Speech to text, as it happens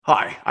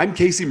Hi, I'm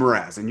Casey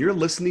Mraz, and you're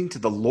listening to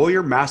the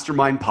Lawyer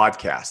Mastermind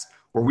podcast,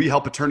 where we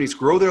help attorneys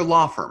grow their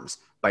law firms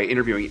by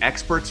interviewing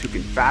experts who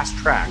can fast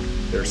track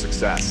their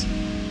success.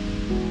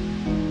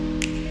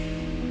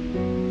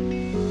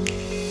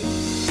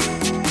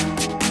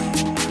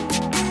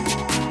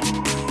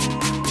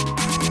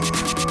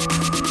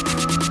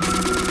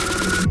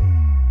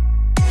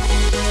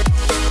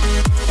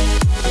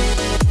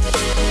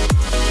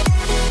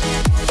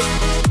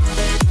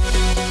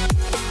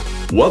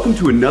 Welcome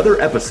to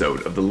another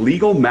episode of the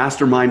Legal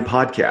Mastermind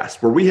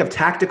podcast, where we have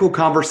tactical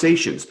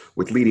conversations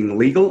with leading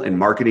legal and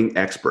marketing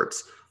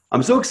experts.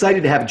 I'm so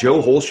excited to have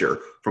Joe Holscher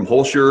from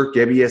Holscher,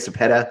 Gebbia,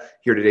 Cepeda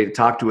here today to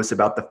talk to us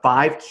about the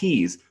 5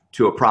 keys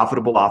to a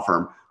profitable law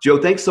firm. Joe,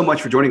 thanks so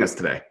much for joining us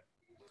today.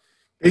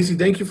 Casey,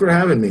 thank you for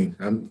having me.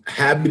 I'm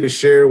happy to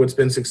share what's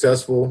been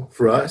successful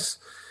for us,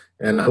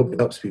 and I hope it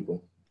helps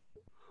people.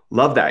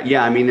 Love that.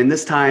 Yeah, I mean, in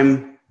this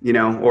time,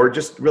 or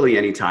just really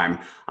any time,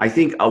 I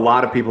think a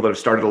lot of people that have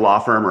started a law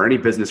firm or any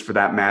business for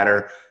that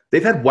matter,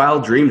 they've had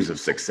wild dreams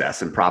of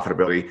success and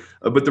profitability.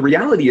 But the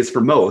reality is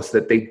for most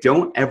that they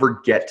don't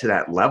ever get to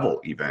that level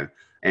even.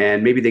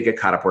 And maybe they get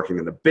caught up working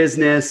in the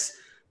business.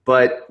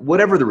 But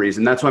whatever the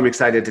reason, that's why I'm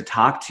excited to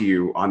talk to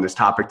you on this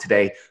topic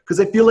today, because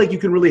I feel like you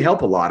can really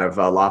help a lot of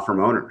law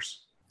firm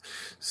owners.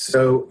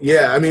 So,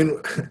 yeah, I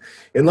mean,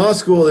 in law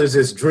school, there's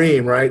this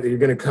dream, right, that you're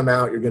going to come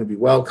out, you're going to be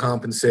well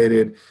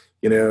compensated,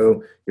 you're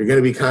going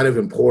to be kind of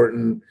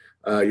important,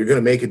 you're going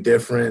to make a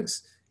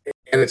difference.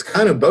 And it's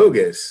kind of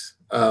bogus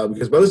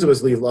because most of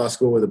us leave law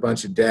school with a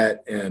bunch of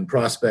debt and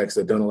prospects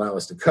that don't allow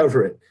us to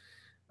cover it.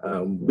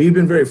 We've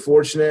been very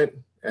fortunate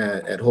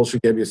at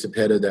Holscher, Gebbia,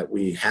 Cepeda that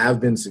we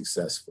have been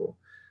successful.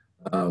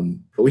 But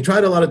we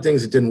tried a lot of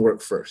things that didn't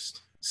work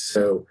first.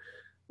 So,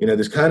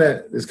 there's kind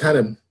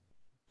of,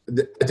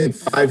 I think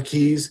 5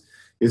 keys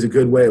is a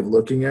good way of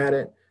looking at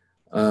it.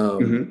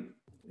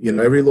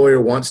 Every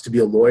lawyer wants to be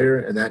a lawyer,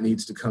 and that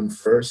needs to come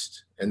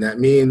first. And that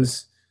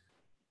means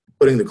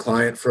putting the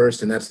client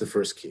first, and that's the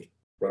first key,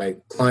 right?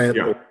 Client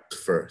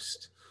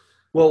first.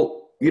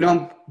 Well,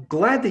 I'm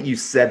glad that you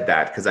said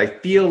that, because I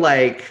feel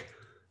like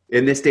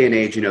in this day and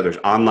age, there's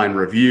online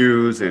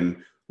reviews and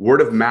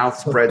word of mouth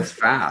spreads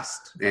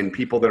fast, and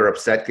people that are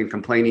upset can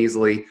complain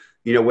easily.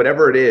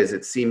 Whatever it is,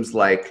 it seems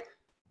like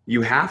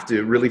you have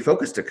to really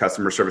focus to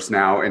customer service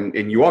now,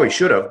 and you always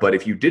should have, but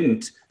if you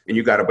didn't and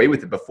you got away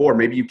with it before,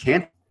 maybe you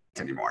can't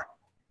anymore.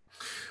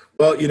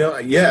 Well,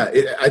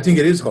 I think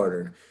it is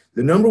harder.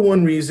 The number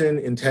one reason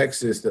in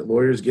Texas that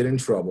lawyers get in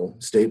trouble,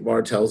 State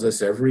Bar tells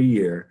us every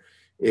year,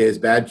 is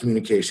bad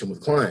communication with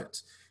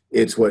clients.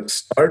 It's what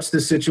starts the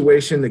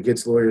situation that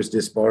gets lawyers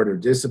disbarred or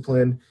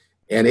disciplined,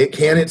 and it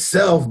can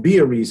itself be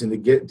a reason to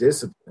get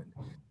disciplined.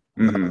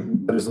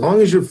 But as long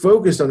as you're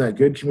focused on that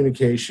good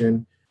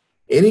communication,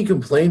 any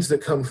complaints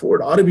that come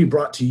forward ought to be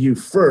brought to you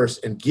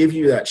first and give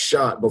you that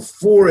shot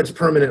before it's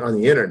permanent on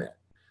the internet.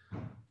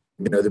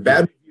 The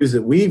bad reviews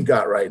that we've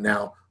got right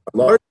now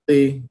are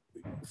largely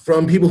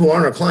from people who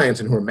aren't our clients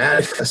and who are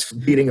mad at us for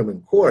beating them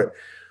in court.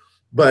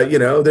 But,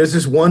 there's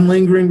this one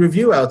lingering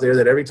review out there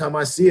that every time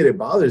I see it, it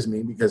bothers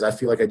me because I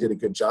feel like I did a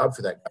good job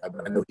for that guy,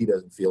 but I know he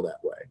doesn't feel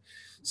that way.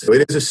 So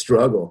it is a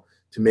struggle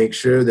to make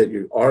sure that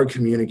you are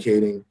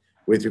communicating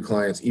with your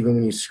clients, even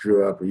when you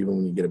screw up or even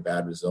when you get a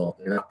bad result.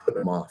 You're not putting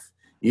them off,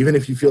 even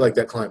if you feel like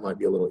that client might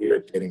be a little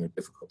irritating or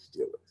difficult to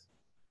deal with.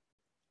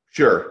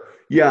 Sure.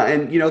 Yeah.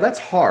 And, that's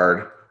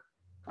hard,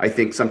 I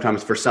think,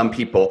 sometimes for some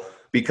people,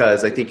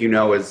 because I think,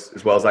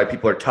 as well as I,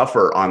 people are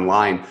tougher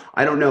online.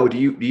 I don't know. Do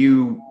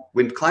you,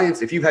 when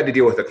clients, if you had to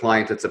deal with a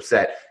client that's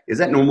upset, is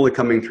that normally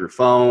coming through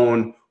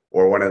phone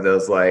or one of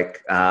those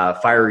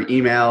fiery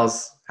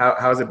emails? How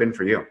has it been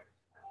for you?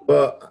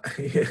 Well,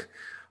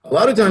 a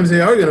lot of times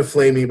they are going to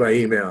flame me by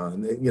email.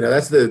 And,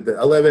 that's the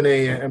 11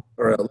 a.m.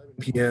 or 11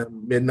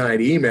 p.m.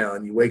 midnight email,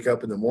 and you wake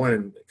up in the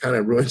morning, it kind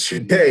of ruins your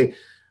day.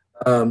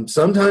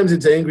 Sometimes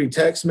it's angry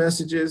text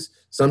messages.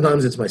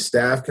 Sometimes it's my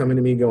staff coming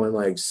to me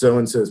going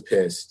so-and-so's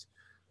pissed.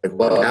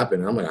 What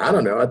happened? I'm I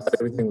don't know. I thought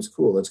everything was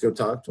cool. Let's go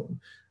talk to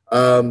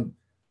him.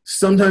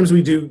 Sometimes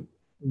we do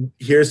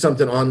hear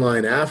something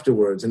online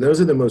afterwards, and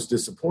those are the most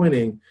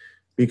disappointing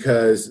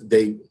because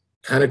they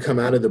kind of come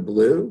out of the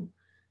blue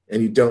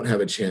and you don't have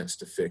a chance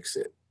to fix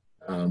it.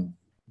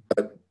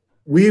 But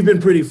we've been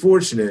pretty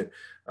fortunate.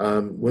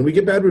 When we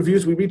get bad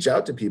reviews, we reach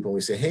out to people and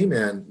we say, hey,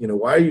 man,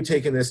 why are you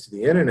taking this to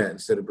the internet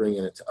instead of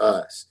bringing it to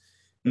us?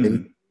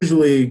 And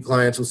usually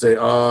clients will say,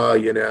 I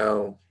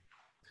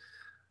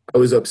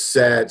was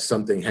upset,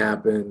 something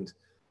happened,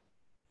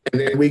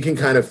 and then we can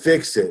kind of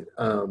fix it.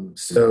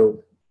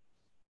 So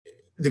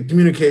the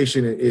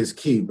communication is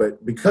key,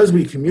 but because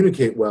we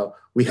communicate well,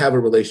 we have a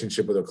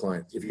relationship with our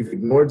clients. If you've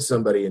ignored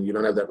somebody and you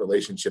don't have that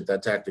relationship,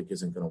 that tactic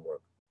isn't going to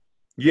work.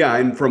 Yeah.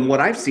 And from what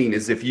I've seen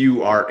is if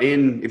you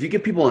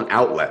give people an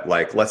outlet,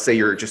 let's say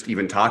you're just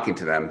even talking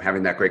to them,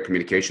 having that great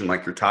communication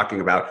like you're talking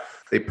about,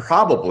 they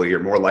probably are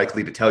more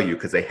likely to tell you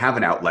because they have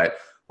an outlet,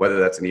 whether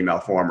that's an email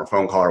form or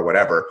phone call or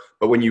whatever.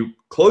 But when you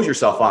close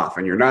yourself off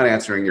and you're not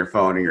answering your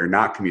phone and you're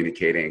not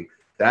communicating,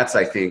 that's,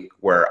 I think,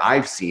 where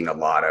I've seen a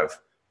lot of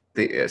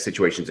the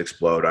situations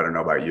explode. I don't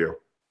know about you.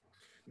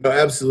 No,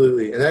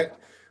 absolutely. And that,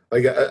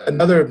 like,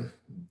 another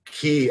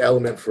key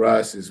element for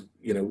us is,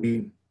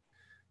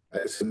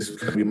 so this is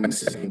going to be my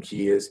second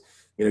key is,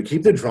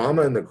 keep the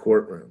drama in the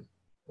courtroom,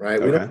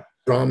 right? Okay. We don't need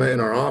drama in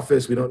our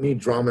office. We don't need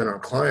drama in our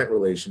client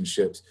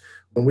relationships.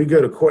 When we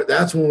go to court,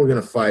 that's when we're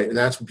going to fight. And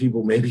that's when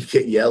people maybe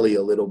get yelly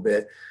a little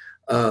bit.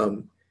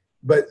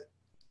 But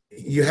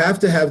you have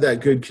to have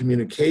that good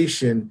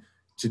communication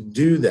to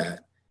do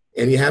that.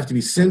 And you have to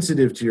be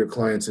sensitive to your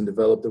clients and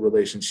develop the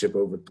relationship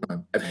over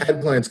time. I've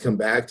had clients come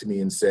back to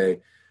me and say,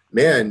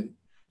 man,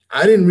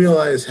 I didn't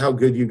realize how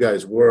good you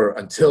guys were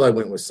until I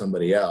went with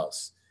somebody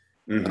else.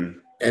 Mm-hmm.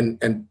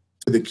 And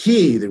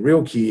the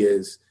real key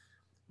is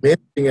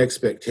managing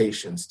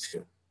expectations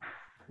too,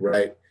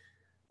 right?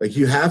 Like,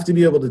 you have to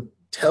be able to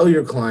tell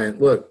your client,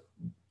 look,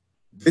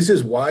 this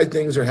is why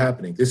things are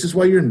happening. This is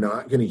why you're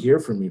not going to hear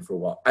from me for a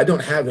while. I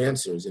don't have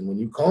answers. And when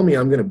you call me,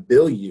 I'm going to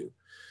bill you.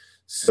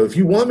 So if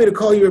you want me to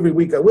call you every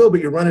week, I will,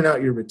 but you're running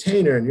out your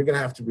retainer and you're going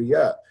to have to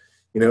re-up.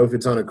 If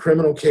it's on a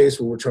criminal case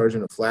where we're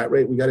charging a flat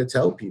rate, we got to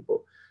tell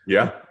people.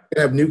 Yeah. We're going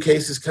to have new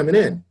cases coming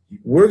in.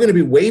 We're going to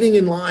be waiting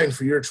in line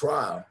for your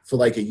trial for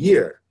like a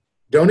year.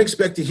 Don't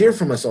expect to hear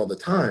from us all the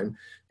time,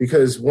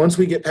 because once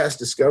we get past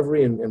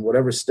discovery and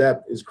whatever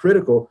step is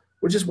critical,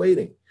 we're just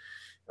waiting.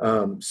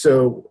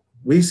 So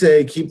we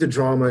say keep the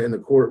drama in the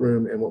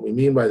courtroom. And what we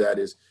mean by that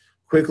is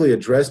quickly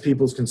address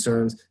people's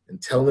concerns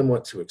and tell them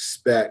what to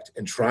expect,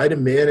 and try to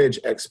manage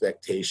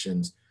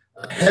expectations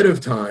ahead of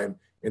time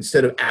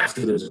instead of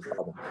after there's a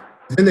problem.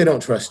 Then they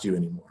don't trust you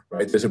anymore,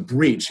 right? There's a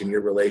breach in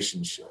your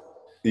relationship.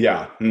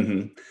 Yeah.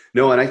 Mm-hmm.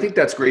 No, and I think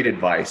that's great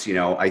advice.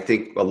 I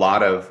think a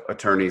lot of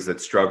attorneys that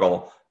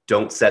struggle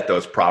don't set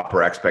those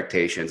proper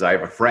expectations. I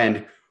have a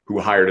friend who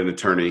hired an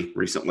attorney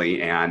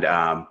recently, and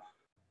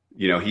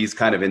he's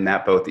kind of in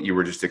that boat that you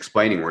were just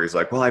explaining, where he's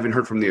like, well, I haven't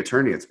heard from the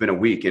attorney. It's been a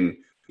week. And,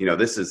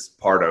 this is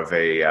part of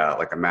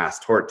a mass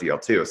tort deal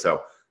too.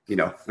 So, there's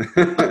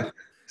going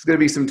to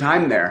be some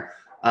time there.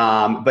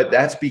 But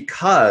that's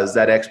because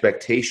that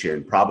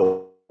expectation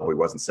probably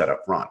wasn't set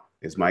up front,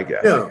 is my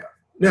guess.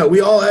 No,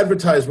 we all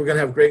advertise we're going to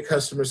have great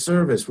customer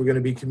service. We're going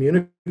to be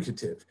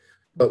communicative.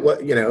 But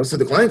so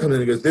the client comes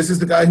in and goes, this is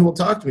the guy who will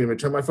talk to me and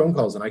return my phone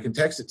calls, and I can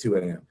text at 2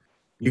 a.m.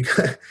 You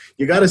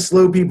got to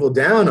slow people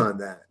down on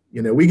that.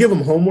 We give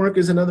them homework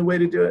is another way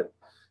to do it.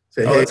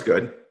 Say, hey, that's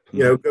good.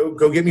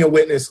 Go get me a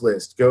witness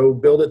list. Go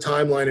build a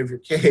timeline of your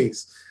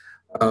case.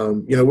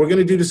 We're going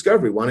to do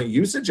discovery. Why don't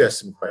you suggest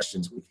some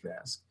questions we can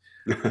ask?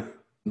 And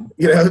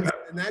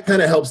that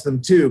kind of helps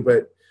them too.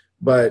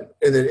 But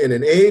in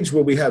an age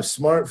where we have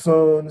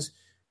smartphones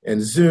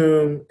and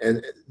Zoom,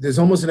 and there's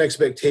almost an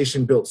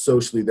expectation built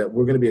socially that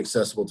we're going to be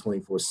accessible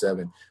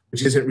 24/7,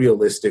 which isn't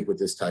realistic with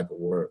this type of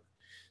work.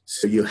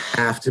 So you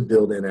have to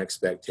build in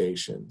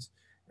expectations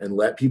and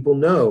let people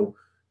know,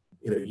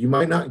 you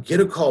might not get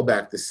a call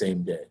back the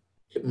same day.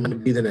 It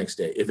might be the next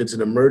day. If it's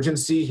an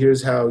emergency,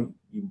 here's how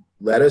you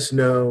let us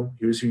know.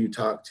 Here's who you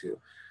talk to.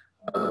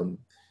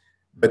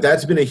 But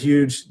that's been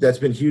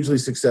hugely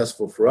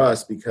successful for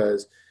us,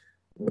 because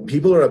when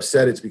people are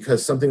upset, it's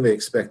because something they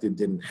expected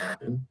didn't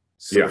happen.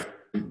 So if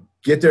you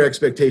get their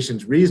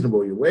expectations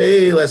reasonable, you're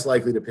way less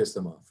likely to piss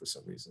them off for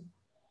some reason.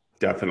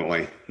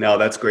 Definitely. No,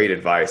 that's great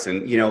advice.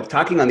 And,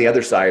 talking on the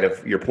other side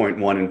of your point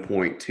 1 and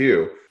point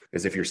 2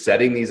 is, if you're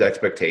setting these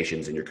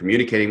expectations and you're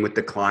communicating with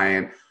the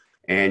client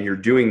and you're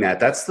doing that,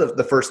 that's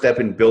the first step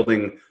in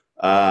building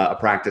a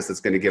practice that's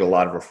going to get a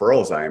lot of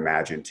referrals, I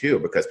imagine, too,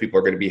 because people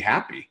are going to be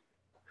happy.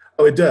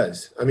 Oh, it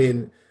does. I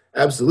mean,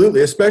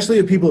 absolutely, especially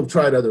if people have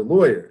tried other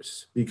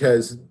lawyers,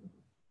 because,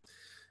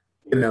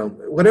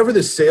 whatever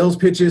the sales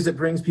pitch is that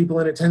brings people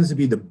in, it tends to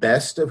be the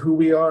best of who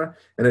we are.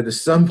 And at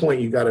some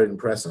point, you got to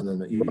impress on them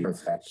that you are, in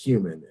fact,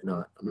 human and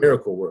not a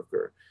miracle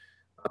worker.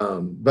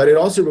 But it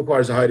also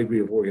requires a high degree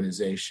of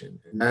organization.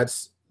 And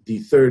that's the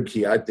third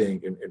key, I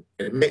think.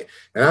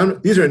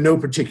 These are in no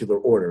particular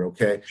order,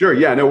 okay? Sure,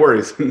 yeah, no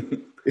worries.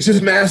 It's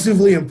just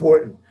massively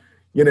important.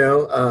 And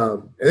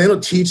they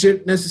don't teach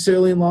it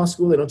necessarily in law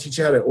school. They don't teach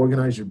you how to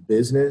organize your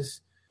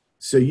business.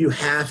 So you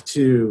have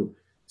to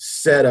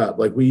set up,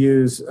 like we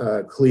use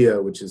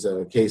Clio, which is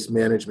a case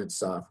management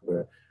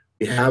software.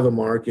 We have a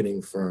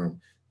marketing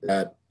firm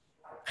that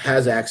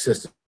has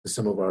access to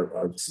some of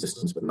our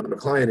systems, but not our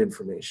client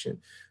information.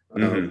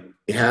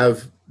 We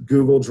have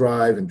Google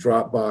Drive and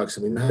Dropbox,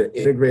 and we know how to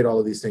integrate all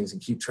of these things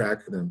and keep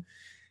track of them.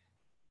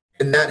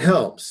 And that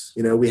helps.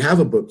 We have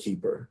a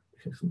bookkeeper.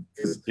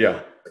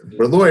 Yeah.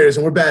 We're lawyers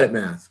and we're bad at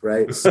math,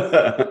 right? So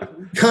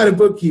we got a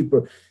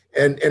bookkeeper,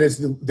 and it's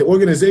the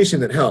organization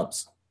that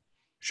helps.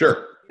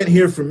 Sure. And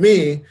hear from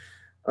me,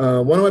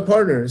 one of my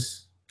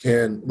partners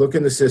can look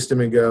in the system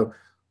and go,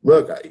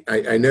 look,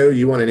 I know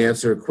you want an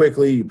answer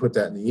quickly. You put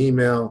that in the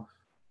email.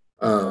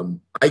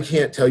 I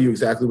can't tell you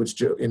exactly what's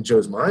in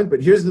Joe's mind,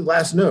 but here's the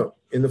last note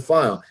in the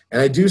file. And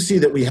I do see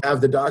that we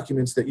have the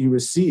documents that you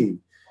received.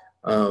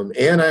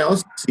 And I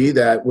also see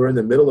that we're in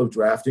the middle of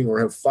drafting or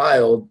have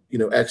filed,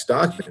 X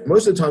document.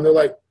 Most of the time they're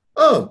like,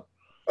 oh,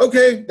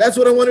 okay, that's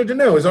what I wanted to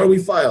know is, are we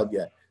filed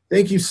yet?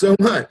 Thank you so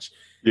much.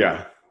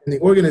 Yeah. And the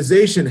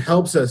organization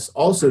helps us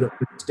also to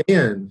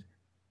understand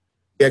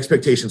the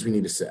expectations we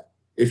need to set.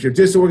 If you're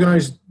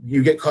disorganized,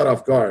 you get caught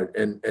off guard,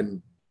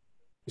 and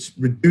it's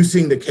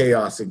reducing the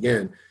chaos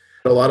again.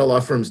 But a lot of law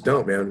firms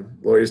don't, man.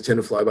 Lawyers tend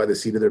to fly by the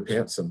seat of their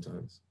pants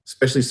sometimes,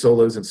 especially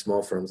solos and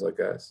small firms like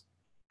us.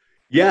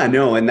 Yeah,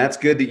 no, and that's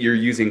good that you're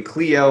using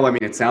Clio. I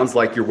mean, it sounds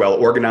like you're well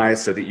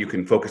organized so that you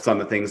can focus on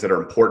the things that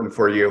are important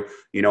for you.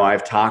 You know,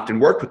 I've talked and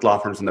worked with law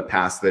firms in the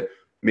past that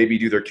maybe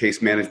do their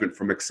case management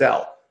from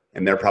Excel,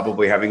 and they're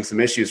probably having some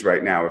issues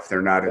right now if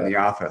they're not in the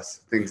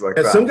office, things like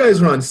that. Some guys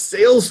are on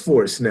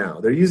Salesforce now.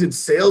 They're using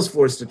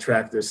Salesforce to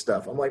track their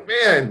stuff. I'm like,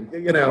 man,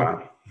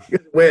 wow. You're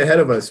way ahead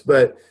of us.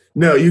 But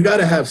no, you got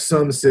to have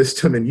some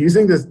system, and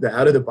using the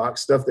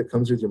out-of-the-box stuff that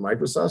comes with your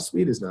Microsoft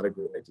suite is not a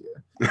great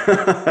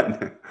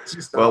idea.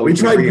 Well, we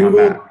tried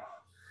Google.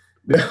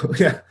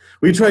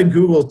 We tried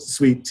Google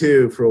Suite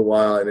too for a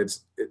while, and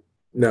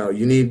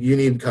you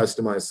need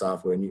customized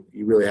software, and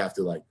you really have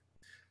to like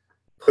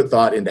put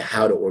thought into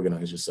how to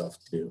organize yourself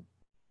too.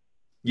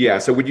 Yeah.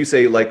 So would you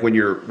say, like, when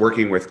you're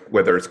working with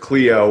whether it's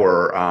Clio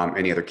or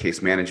any other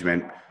case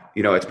management,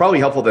 you know, it's probably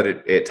helpful that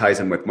it ties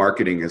in with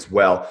marketing as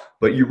well.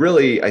 But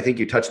I think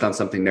you touched on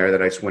something there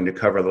that I just wanted to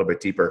cover a little bit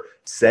deeper,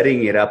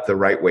 setting it up the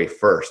right way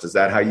first. Is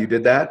that how you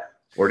did that?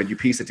 Or did you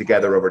piece it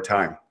together over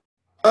time?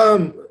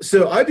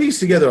 So I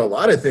pieced together a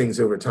lot of things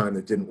over time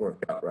that didn't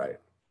work out right.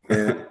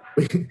 And,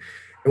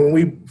 when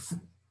we,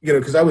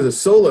 because I was a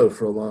solo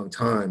for a long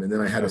time, and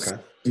then I had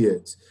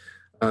associates.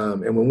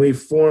 And when we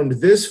formed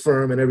this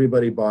firm and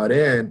everybody bought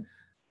in,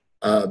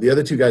 the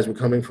other two guys were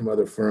coming from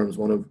other firms.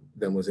 One of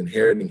them was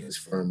inheriting his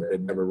firm that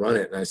had never run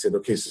it. And I said,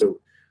 okay, so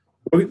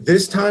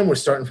this time we're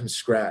starting from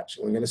scratch.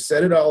 We're going to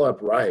set it all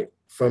up right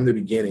from the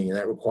beginning. And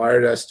that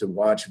required us to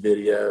watch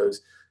videos,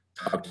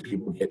 talk to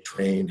people, get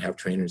trained, have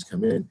trainers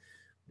come in.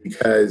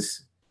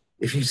 Because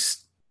if you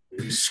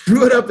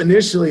screw it up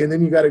initially and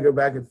then you got to go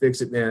back and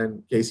fix it,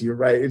 man, Casey, you're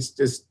right.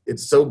 It's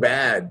so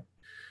bad.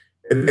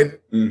 And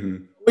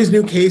then always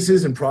new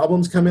cases and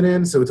problems coming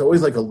in. So it's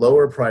always like a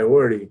lower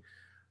priority.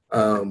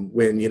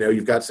 When,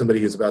 you've got somebody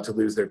who's about to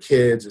lose their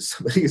kids or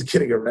somebody who's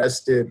getting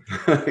arrested.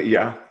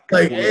 Yeah.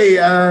 Like, hey,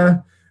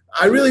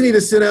 I really need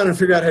to sit down and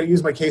figure out how to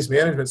use my case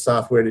management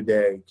software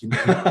today.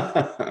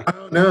 I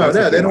don't know.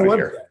 No, they don't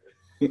want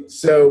that.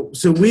 So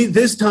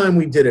this time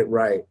we did it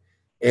right.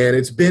 And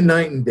it's been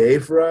night and day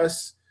for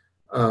us.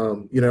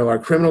 Our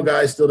criminal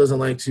guy still doesn't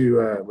like to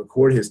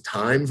record his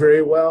time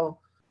very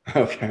well.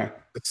 Okay.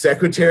 The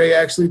secretary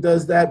actually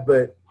does that,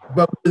 but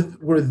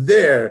we're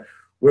there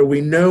where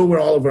we know where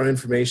all of our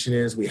information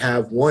is. We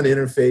have one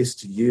interface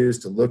to use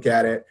to look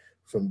at it,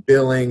 from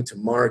billing to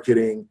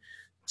marketing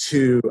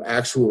to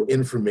actual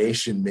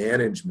information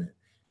management.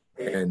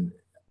 And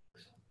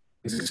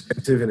it's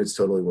expensive and it's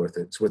totally worth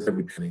it. It's worth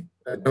every penny.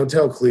 Don't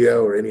tell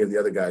Clio or any of the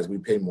other guys. We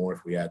pay more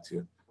if we had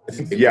to.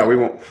 Yeah, we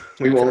won't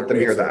let them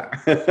hear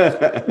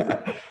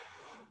that.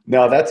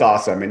 No, that's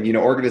awesome. And,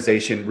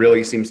 organization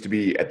really seems to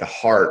be at the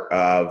heart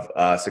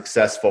of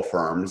successful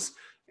firms.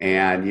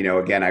 And,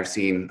 again,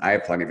 I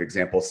have plenty of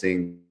examples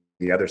seeing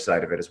the other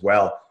side of it as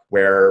well,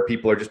 where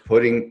people are just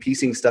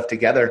piecing stuff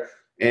together.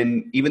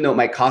 And even though it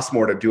might cost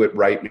more to do it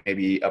right,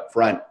 maybe up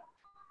front,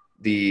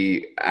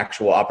 the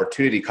actual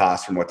opportunity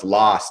cost from what's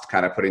lost,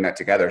 kind of putting that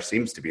together,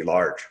 seems to be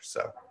large.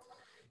 So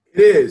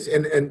it is.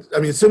 And I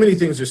mean, so many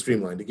things are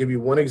streamlined. To give you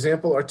one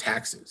example, our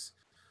taxes,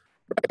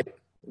 right?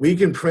 We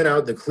can print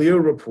out the Clio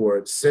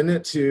report, send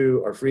it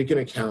to our freaking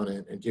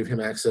accountant, and give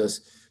him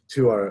access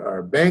to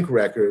our bank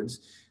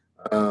records.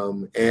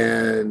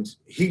 And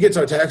he gets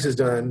our taxes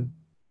done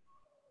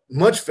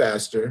much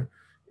faster.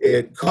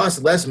 It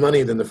costs less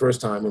money than the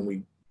first time when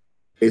we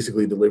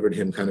basically delivered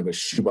him kind of a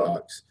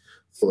shoebox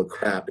full of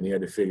crap and he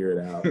had to figure it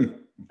out.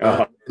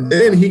 And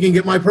then he can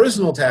get my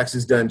personal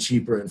taxes done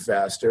cheaper and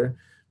faster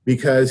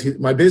because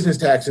my business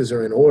taxes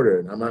are in order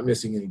and I'm not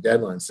missing any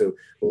deadlines. So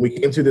when we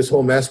came through this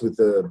whole mess with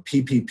the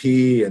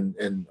PPP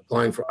and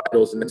applying for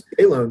EIDLs and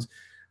SBA loans,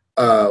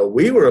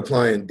 we were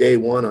applying day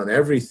one on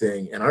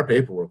everything and our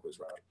paperwork was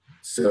right.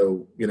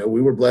 So,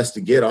 we were blessed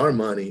to get our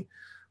money,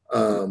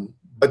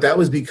 but that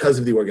was because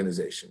of the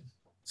organization.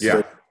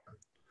 So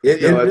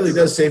it really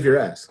does save your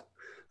ass.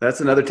 That's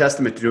another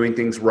testament to doing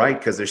things right,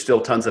 because there's still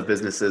tons of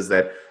businesses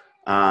that,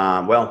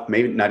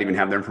 maybe not even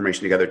have their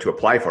information together to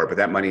apply for it, but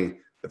that money,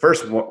 the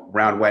first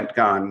round went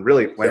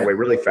away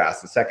really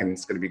fast. The second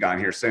is going to be gone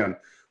here soon.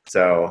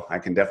 So I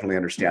can definitely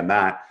understand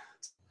that.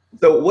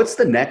 So what's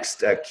the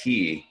next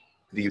key,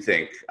 do you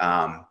think,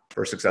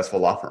 for a successful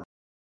law firm?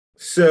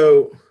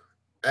 So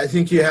I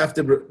think you have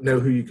to know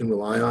who you can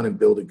rely on and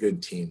build a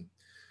good team.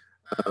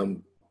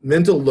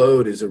 Mental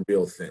load is a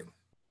real thing.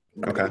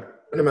 Okay.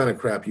 An amount of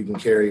crap you can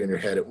carry in your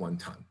head at one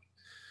time,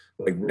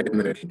 like RAM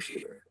in a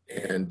computer.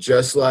 And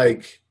just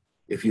like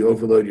if you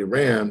overload your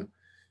RAM,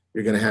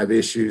 you're going to have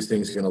issues,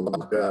 things are going to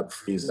lock up,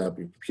 freeze up,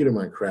 your computer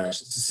might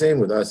crash. It's the same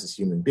with us as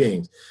human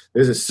beings.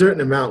 There's a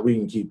certain amount we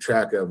can keep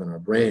track of in our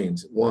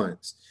brains at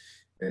once.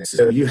 And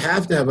so you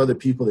have to have other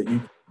people that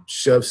you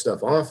shove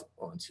stuff off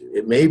onto.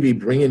 It may be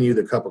bringing you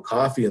the cup of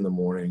coffee in the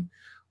morning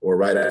or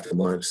right after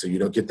lunch so you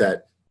don't get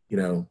that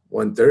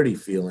 1:30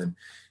 feeling.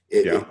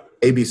 It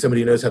may be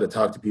somebody who knows how to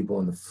talk to people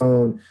on the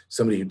phone,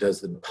 somebody who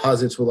does the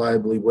deposits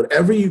reliably,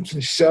 whatever you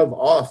can shove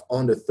off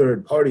onto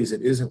third parties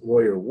that isn't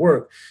lawyer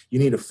work, you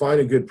need to find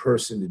a good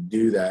person to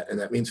do that. And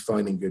that means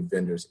finding good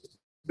vendors. It's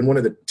been one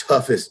of the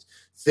toughest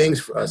things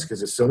for us because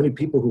there's so many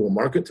people who will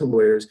market to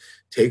lawyers,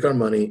 take our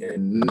money,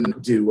 and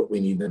not do what we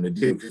need them to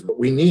do. Because what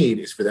we need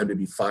is for them to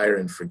be fire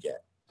and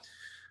forget.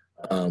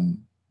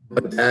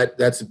 But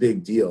that's a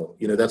big deal.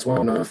 That's why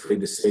I'm not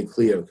afraid to say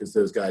Clio, because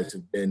those guys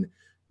have been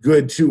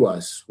good to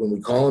us. When we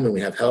call them and we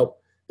have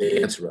help,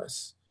 they answer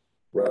us,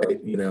 right?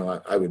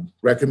 I would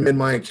recommend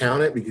my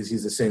accountant because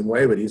he's the same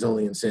way, but he's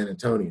only in San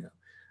Antonio.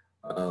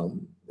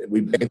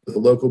 We bank with a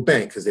local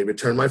bank because they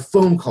return my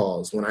phone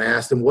calls. When I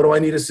asked them, what do I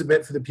need to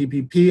submit for the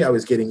PPP? I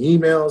was getting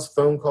emails,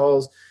 phone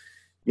calls,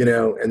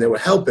 and they were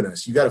helping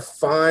us. You got to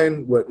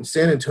find what in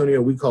San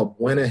Antonio we call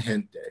buena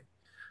gente,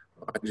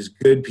 just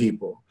good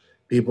people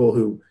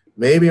who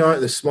maybe aren't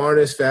the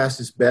smartest,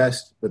 fastest,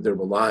 best, but they're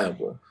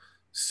reliable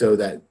so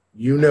that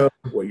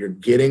what you're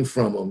getting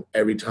from them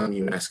every time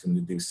you ask them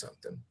to do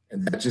something.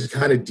 And that just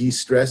kind of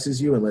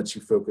de-stresses you and lets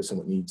you focus on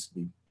what needs to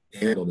be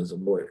handled as a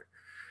lawyer.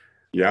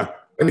 Yeah.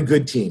 And a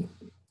good team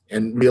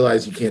and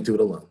realize you can't do it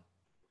alone.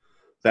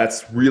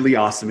 That's really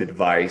awesome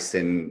advice.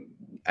 And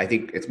I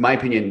think it's my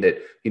opinion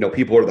that,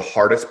 people are the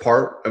hardest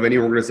part of any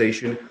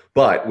organization,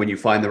 but when you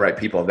find the right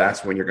people,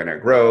 that's when you're going to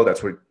grow.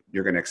 That's when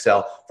you're going to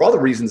excel for all the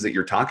reasons that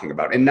you're talking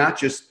about. And not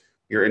just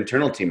your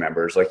internal team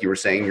members, like you were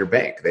saying, your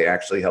bank, they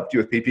actually helped you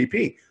with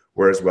PPP.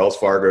 Whereas Wells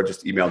Fargo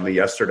just emailed me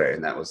yesterday,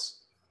 and that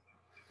was,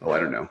 I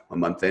don't know, a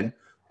month in.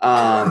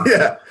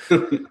 Yeah,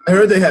 I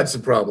heard they had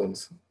some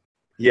problems.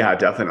 Yeah,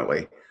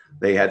 definitely.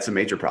 They had some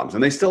major problems,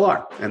 and they still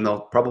are, and they'll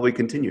probably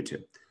continue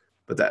to.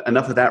 But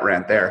enough of that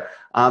rant there.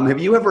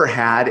 Have you ever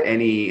hired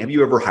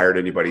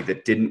anybody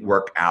that didn't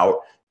work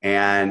out?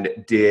 And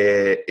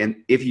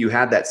if you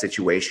had that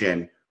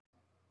situation,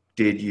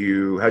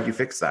 how'd you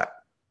fix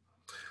that?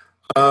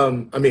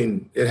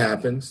 It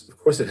happens. Of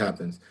course it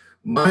happens.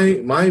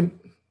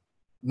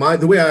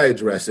 The way I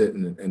address it,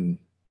 and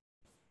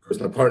of course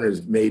my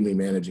partners made me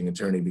managing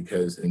attorney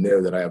because they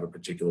know that I have a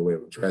particular way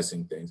of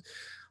addressing things.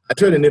 I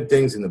try to nip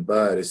things in the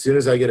bud. As soon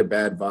as I get a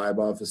bad vibe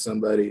off of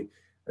somebody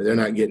or they're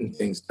not getting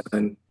things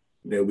done,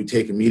 we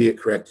take immediate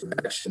corrective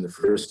action. The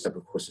first step,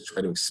 of course, is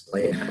try to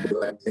explain how to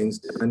get things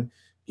done,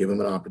 give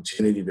them an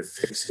opportunity to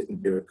fix it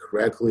and do it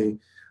correctly.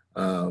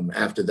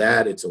 After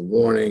that, it's a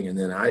warning, and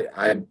then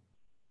I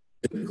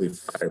typically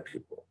fire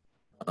people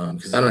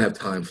because I don't have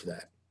time for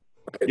that.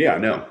 Yeah,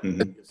 no.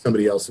 Mm-hmm.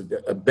 Somebody else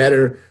a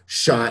better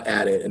shot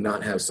at it and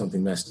not have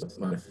something messed up that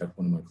might affect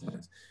one of my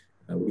clients.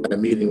 We got a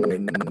meeting right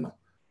now,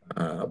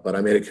 but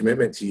I made a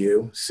commitment to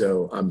you,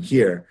 so I'm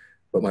here.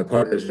 But my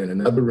partners are in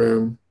another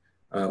room,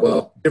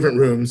 different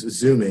rooms,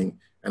 Zooming,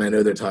 and I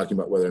know they're talking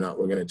about whether or not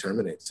we're going to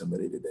terminate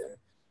somebody today.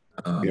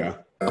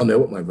 I'll know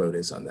what my vote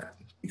is on that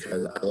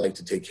because I like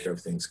to take care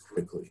of things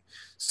quickly.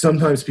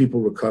 Sometimes people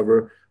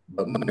recover,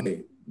 but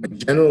my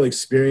general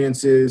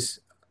experience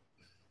is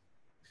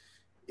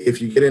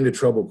if you get into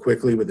trouble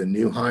quickly with a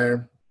new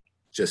hire,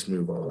 just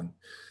move on.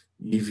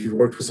 If you've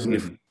worked with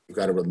somebody, you've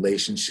got a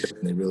relationship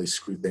and they really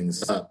screw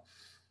things up,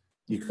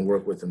 you can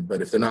work with them.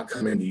 But if they're not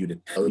coming to you to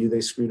tell you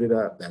they screwed it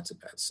up, that's a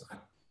bad sign.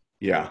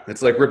 Yeah,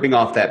 it's like ripping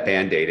off that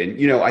Band-Aid.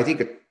 And, I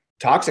think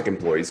toxic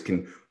employees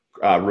can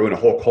ruin a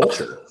whole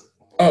culture.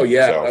 Oh,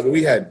 yeah. So.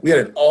 We had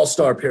an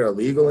all-star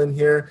paralegal in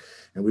here,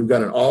 and we've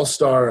got an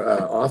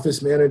all-star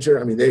office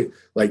manager. They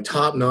like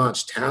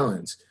top-notch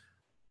talents.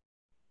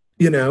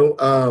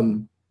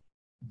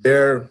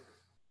 They're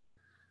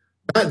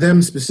not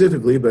them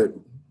specifically, but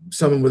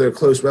some of their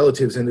close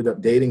relatives ended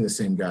up dating the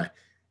same guy.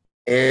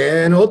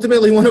 And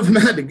ultimately one of them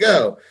had to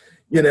go,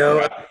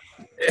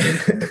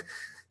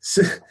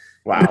 So,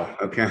 wow.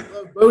 Okay.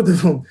 Both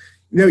of them,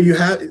 you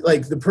have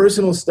the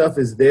personal stuff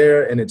is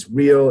there and it's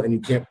real and you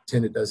can't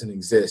pretend it doesn't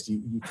exist.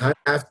 You kind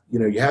of have,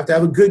 you have to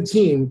have a good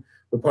team,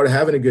 but part of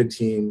having a good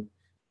team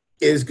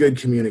is good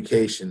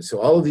communication. So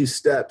all of these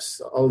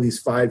steps, all of these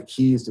 5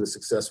 keys to a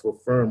successful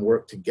firm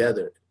work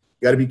together.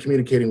 You got to be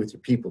communicating with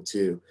your people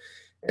too,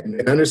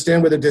 and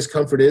understand where the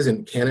discomfort is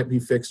and can it be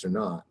fixed or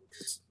not.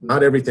 Because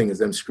not everything is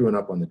them screwing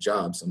up on the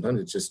job. Sometimes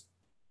it's just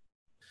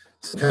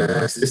some kind of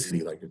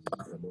toxicity like you're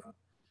talking about.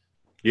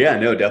 Yeah,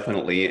 no,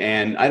 definitely.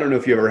 And I don't know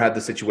if you ever had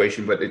the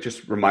situation, but it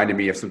just reminded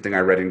me of something I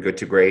read in Good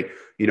to Great,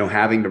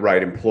 having the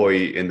right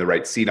employee in the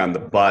right seat on the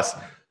bus.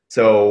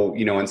 So,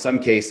 in some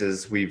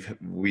cases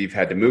we've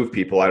had to move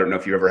people. I don't know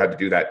if you ever had to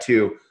do that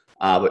too.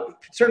 But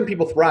certain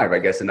people thrive, I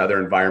guess, in other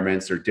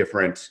environments or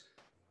different,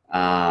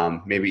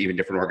 maybe even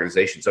different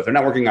organizations. So if they're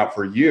not working out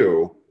for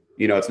you,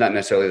 it's not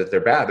necessarily that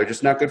they're bad. They're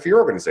just not good for your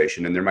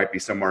organization. And there might be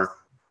somewhere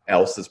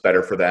else that's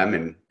better for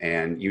them.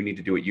 And you need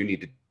to do what you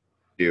need to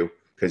do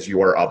because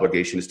your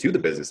obligation is to the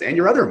business and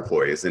your other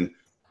employees. And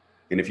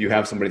if you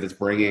have somebody that's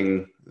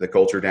bringing the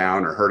culture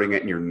down or hurting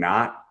it and you're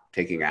not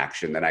taking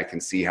action, then I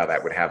can see how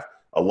that would have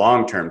a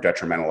long-term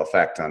detrimental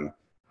effect on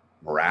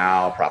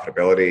morale,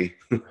 profitability.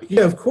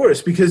 Yeah, of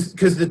course, because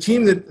the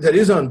team that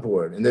is on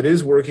board and that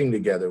is working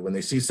together, when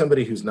they see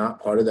somebody who's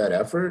not part of that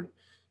effort,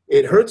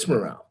 it hurts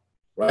morale,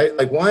 right?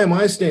 Like, why am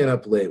I staying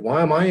up late?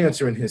 Why am I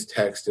answering his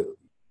text at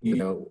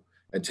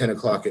 10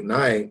 o'clock at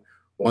night,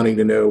 wanting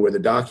to know where the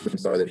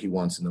documents are that he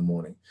wants in the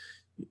morning?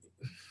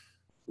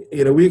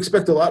 We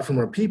expect a lot from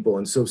our people.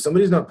 And so if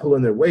somebody's not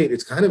pulling their weight,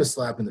 it's kind of a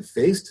slap in the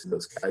face to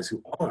those guys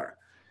who are.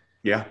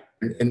 Yeah.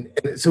 And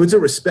so it's a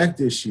respect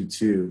issue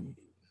too.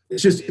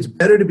 It's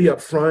better to be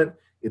upfront.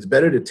 It's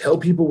better to tell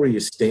people where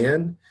you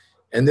stand,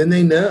 and then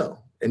they know.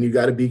 And you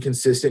got to be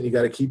consistent. You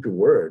got to keep your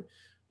word.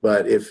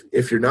 But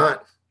if you're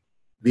not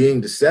being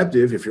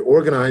deceptive, if you're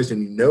organized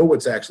and you know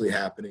what's actually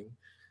happening,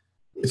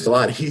 it's a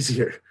lot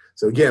easier.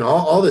 So again,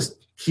 all this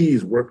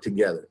keys work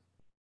together.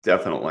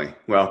 Definitely.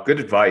 Well, good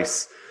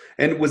advice.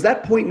 And was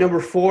that point number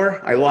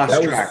 4? I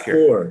lost track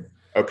here.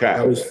 4. Okay.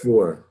 That was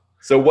 4.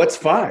 So what's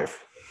 5?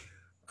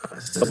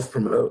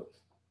 Self-promote.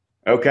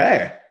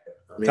 Okay.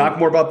 Talk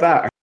more about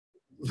that.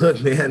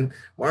 Look, man,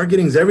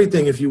 marketing's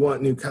everything if you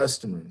want new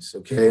customers,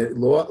 okay?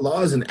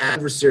 Law is an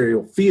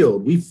adversarial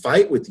field. We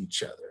fight with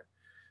each other.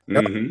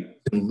 Mm-hmm.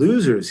 And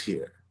losers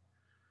here.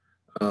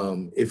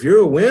 If you're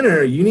a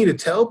winner, you need to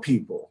tell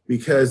people,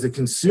 because the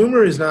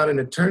consumer is not an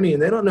attorney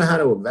and they don't know how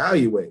to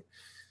evaluate.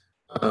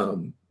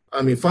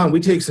 Fine, we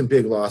take some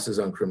big losses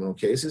on criminal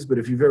cases, but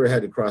if you've ever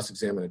had to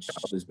cross-examine a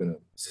child who's been a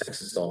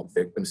sex assault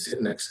victim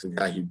sitting next to the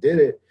guy who did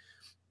it,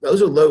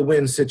 those are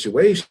low-win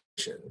situations.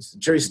 The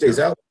jury stays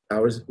out for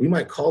hours. We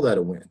might call that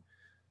a win.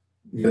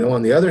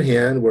 On the other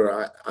hand,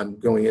 where I'm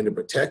going in to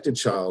protect a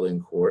child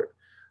in court,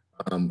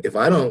 if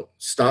I don't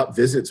stop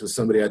visits with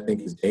somebody I think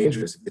is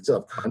dangerous, if it's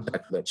up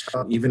contact with that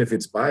child, even if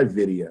it's by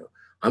video,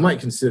 I might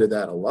consider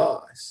that a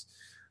loss.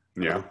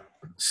 Yeah.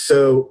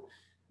 So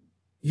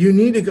you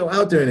need to go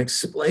out there and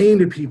explain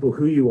to people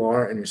who you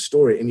are and your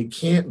story, and you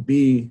can't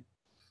be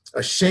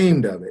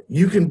ashamed of it.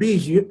 You can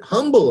be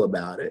humble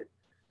about it.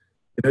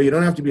 You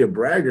don't have to be a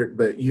braggart,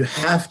 but you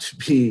have to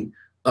be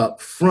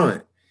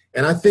upfront.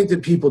 And I think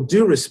that people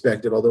do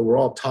respect it, although we're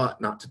all taught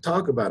not to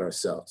talk about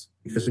ourselves.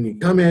 Because when you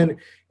come in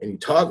and you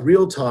talk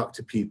real talk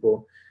to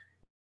people,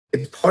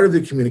 it's part of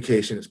the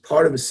communication. It's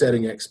part of the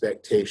setting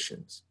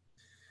expectations,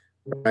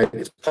 right?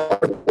 It's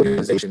part of the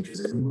organization,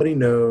 because everybody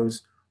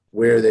knows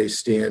where they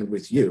stand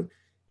with you.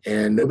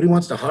 And nobody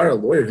wants to hire a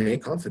lawyer who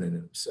ain't confident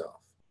in himself.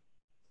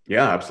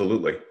 Yeah,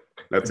 absolutely.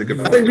 That's a good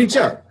point. They reach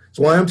out. It's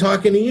why I'm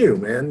talking to you,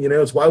 man.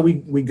 It's why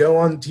we go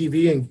on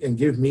TV and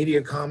give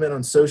media comment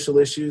on social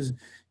issues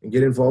and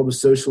get involved with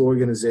social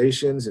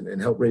organizations and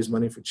help raise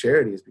money for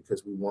charities,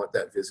 because we want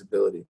that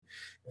visibility.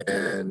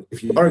 And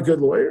if you are a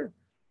good lawyer,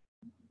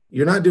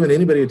 you're not doing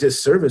anybody a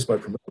disservice by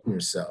promoting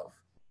yourself.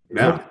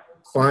 Yeah.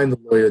 Find the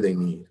lawyer they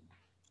need.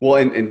 Well,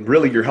 and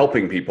really you're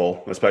helping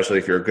people, especially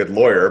if you're a good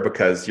lawyer,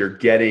 because you're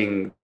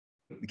giving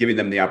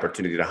them the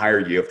opportunity to hire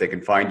you if they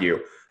can find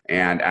you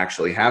and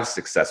actually have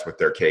success with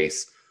their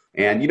case.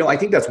 And, I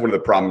think that's one of the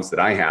problems that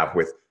I have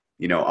with,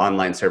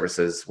 online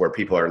services where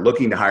people are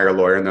looking to hire a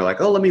lawyer and they're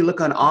like, oh, let me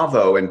look on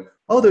Avvo and,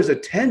 oh, there's a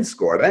 10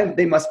 score.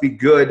 They must be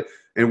good.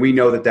 And we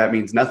know that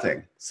means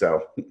nothing.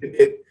 So.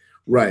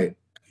 Right.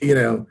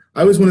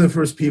 I was one of the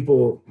first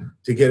people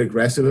to get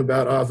aggressive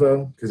about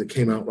Avvo because it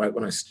came out right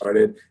when I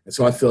started. And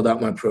so I filled out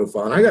my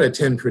profile and I got a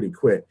 10 pretty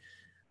quick.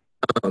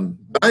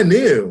 I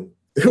knew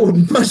there were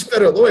much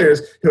better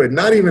lawyers who didn't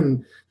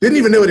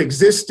even know it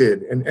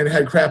existed and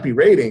had crappy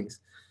ratings.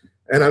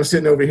 And I'm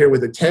sitting over here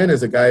with a 10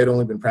 as a guy who had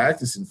only been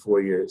practicing 4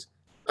 years.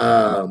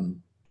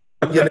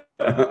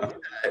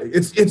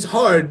 It's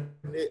hard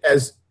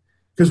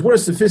because we're a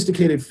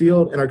sophisticated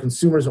field and our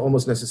consumers are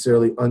almost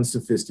necessarily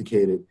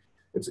unsophisticated.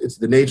 It's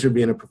the nature of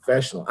being a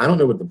professional. I don't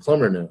know what the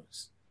plumber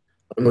knows.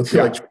 I don't know what the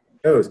electrician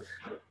knows.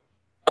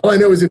 All I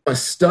know is if my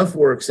stuff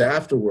works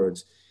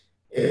afterwards.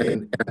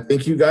 And I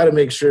think you got to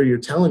make sure you're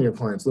telling your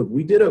clients, look,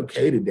 we did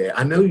okay today.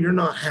 I know you're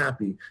not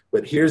happy,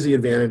 but here's the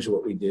advantage of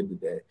what we did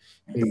today.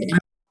 And you're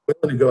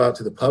willing to go out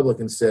to the public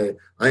and say,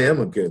 I am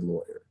a good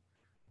lawyer.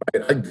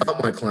 Right? I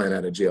got my client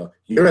out of jail.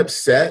 You're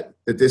upset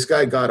that this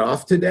guy got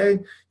off today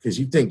because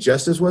you think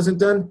justice wasn't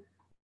done?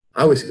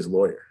 I was his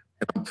lawyer.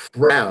 And I'm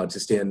proud to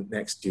stand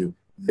next to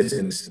this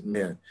innocent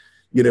man.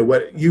 You know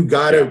what? You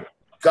gotta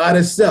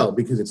sell,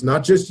 because it's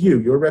not just you.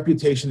 Your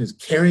reputation is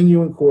carrying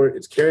you in court.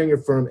 It's carrying your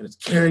firm, and it's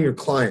carrying your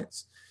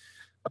clients.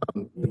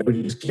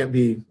 You just can't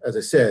be, as I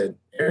said,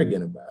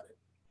 arrogant about it.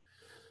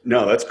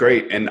 No, that's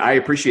great, and I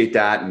appreciate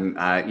that, and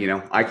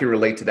I can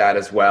relate to that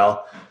as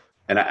well.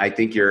 And I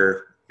think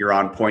you're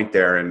on point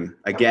there. And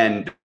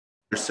again,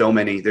 there's so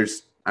many.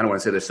 I don't want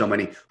to say there's so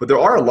many, but there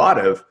are a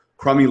lot of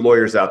crummy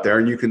lawyers out there,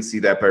 and you can see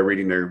that by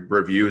reading their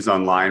reviews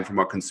online from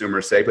what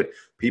consumers say. But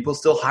people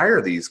still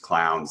hire these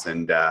clowns,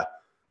 and so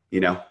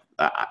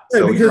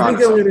you're on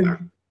something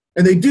there.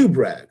 And they do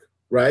brag,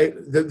 right?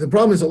 The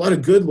problem is a lot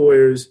of good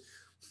lawyers.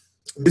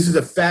 This is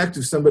a fact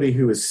of somebody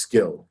who is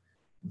skilled.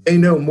 They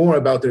know more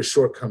about their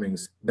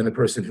shortcomings than a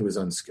person who is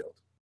unskilled.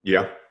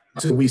 Yeah.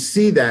 So we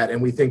see that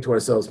and we think to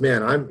ourselves,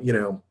 man,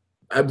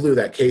 I blew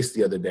that case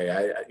the other day.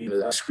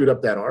 I screwed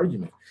up that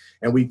argument.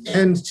 And we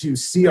tend to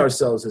see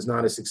ourselves as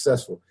not as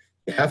successful.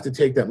 You have to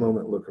take that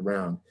moment and look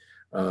around.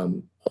 A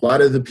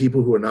lot of the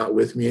people who are not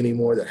with me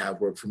anymore that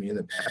have worked for me in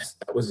the past,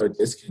 that was our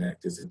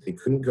disconnect, is that they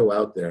couldn't go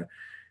out there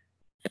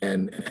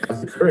and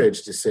have the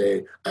courage to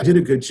say, I did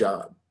a good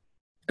job.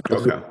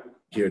 Okay.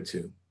 Here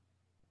too.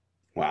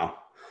 Wow.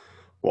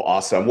 Well,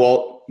 awesome.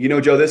 Well,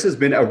 Joe, this has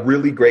been a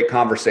really great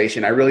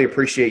conversation. I really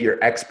appreciate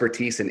your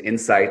expertise and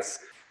insights.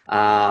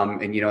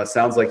 And it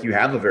sounds like you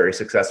have a very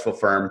successful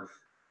firm,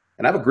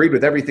 and I've agreed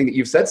with everything that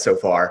you've said so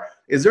far.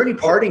 Is there any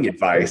parting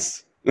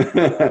advice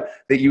that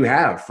you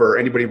have for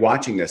anybody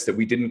watching this that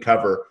we didn't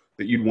cover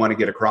that you'd want to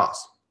get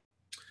across?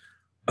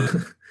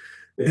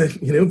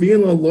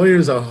 Being a lawyer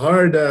is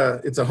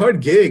it's a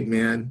hard gig,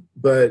 man,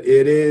 but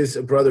it is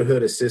a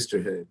brotherhood, a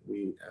sisterhood.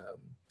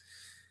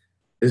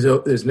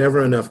 There's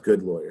never enough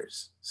good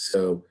lawyers.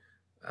 So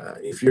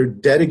if you're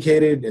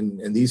dedicated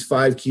and these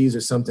 5 keys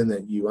are something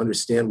that you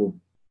understand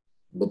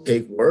will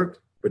take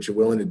work, but you're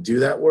willing to do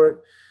that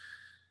work,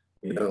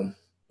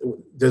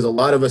 there's a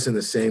lot of us in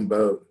the same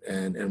boat,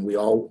 and we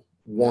all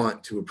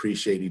want to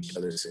appreciate each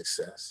other's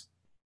success.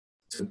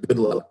 So good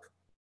luck.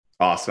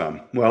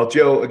 Awesome. Well,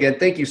 Joe, again,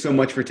 thank you so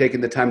much for taking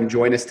the time to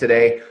join us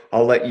today.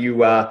 I'll let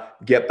you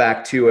get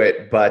back to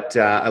it, but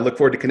I look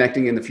forward to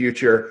connecting in the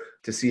future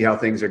to see how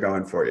things are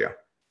going for you.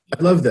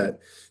 I love that.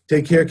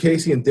 Take care,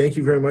 Casey, and thank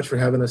you very much for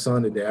having us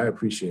on today. I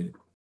appreciate it.